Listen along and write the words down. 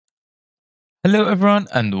Hello everyone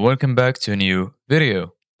and welcome back to a new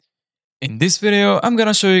video. In this video, I'm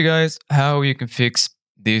gonna show you guys how you can fix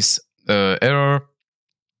this error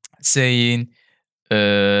saying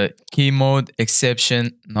key mode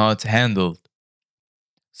exception not handled.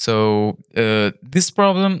 So this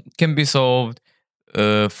problem can be solved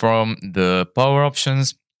from the power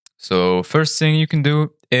options. So first thing you can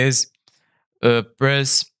do is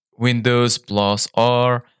press Windows plus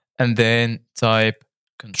R and then type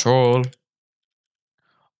Control,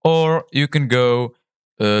 or you can go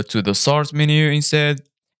to the source menu instead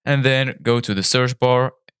and then go to the search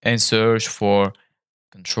bar and search for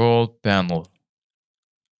control panel.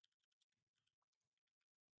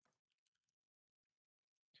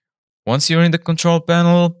 Once you're in the control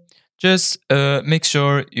panel, just make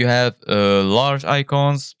sure you have large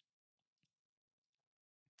icons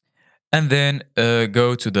and then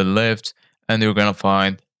go to the left and you're gonna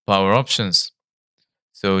find power options.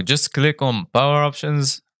 So just click on power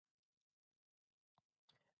options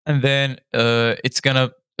and then it's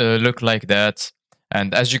gonna look like that.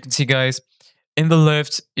 And as you can see guys, in the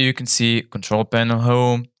left you can see control panel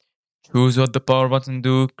home, choose what the power button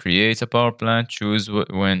do, create a power plant, choose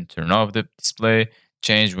when turn off the display,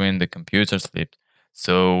 change when the computer sleeps.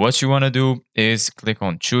 So what you want to do is click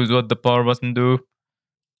on choose what the power button do,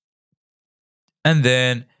 and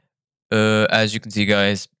then as you can see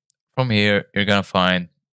guys, from here you're gonna find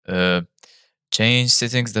uh, change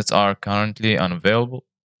settings that are currently unavailable.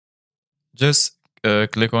 Just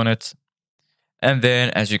click on it, and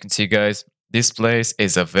then as you can see guys, this place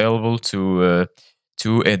is available to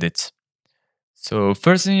edit. So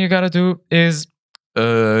first thing you gotta do is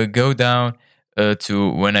go down to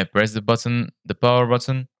when I press the button, the power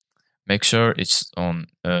button, make sure it's on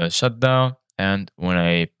shutdown, and when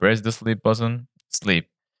I press the sleep button, sleep.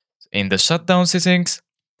 In the shutdown settings,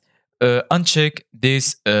 uncheck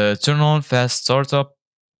this turn on fast startup,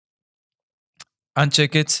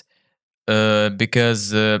 uncheck it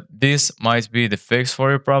because this might be the fix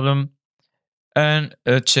for your problem, and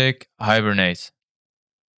check hibernate.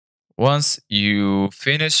 Once you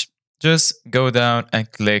finish, just go down and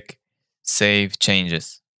click Save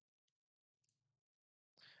Changes.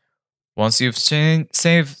 Once you've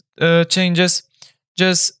saved changes,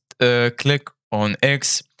 just click on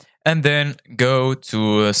X and then go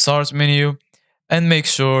to Start menu and make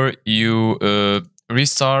sure you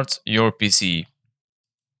restart your PC.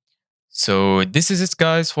 So this is it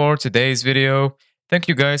guys for today's video. Thank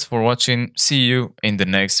you guys for watching. See you in the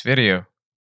next video.